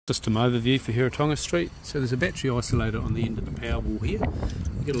System overview for Heretaunga Street. So there's a battery isolator on the end of the Powerwall here.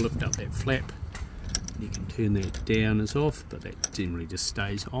 You've got to lift up that flap. You can turn that down as off, but that generally just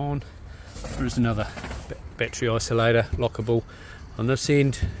stays on. There's another battery isolator, lockable on this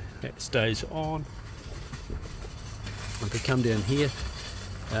end. That stays on. If we come down here,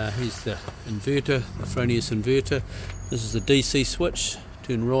 here's the inverter, the Fronius inverter. This is the DC switch,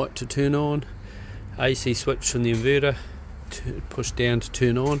 turn right to turn on. AC switch from the inverter, push down to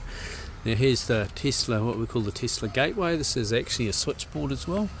turn on. Now here's the Tesla, what we call the Tesla gateway. This is actually a switchboard as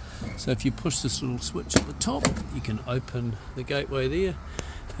well. So if you push this little switch at the top, you can open the gateway there.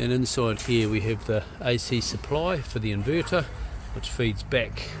 And inside here we have the AC supply for the inverter, which feeds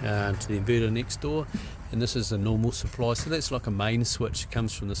back to the inverter next door. And this is the normal supply, so that's like a main switch. It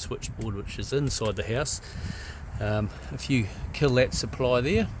comes from the switchboard which is inside the house. If you kill that supply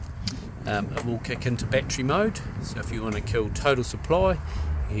there, it will kick into battery mode. So if you want to kill total supply,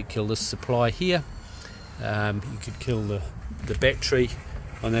 you kill this supply here. You could kill the battery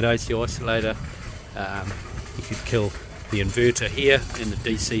on that AC isolator. You could kill the inverter here and the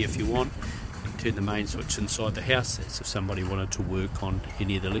DC if you want. You can turn the main switch inside the house. That's if somebody wanted to work on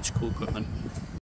any of the electrical equipment.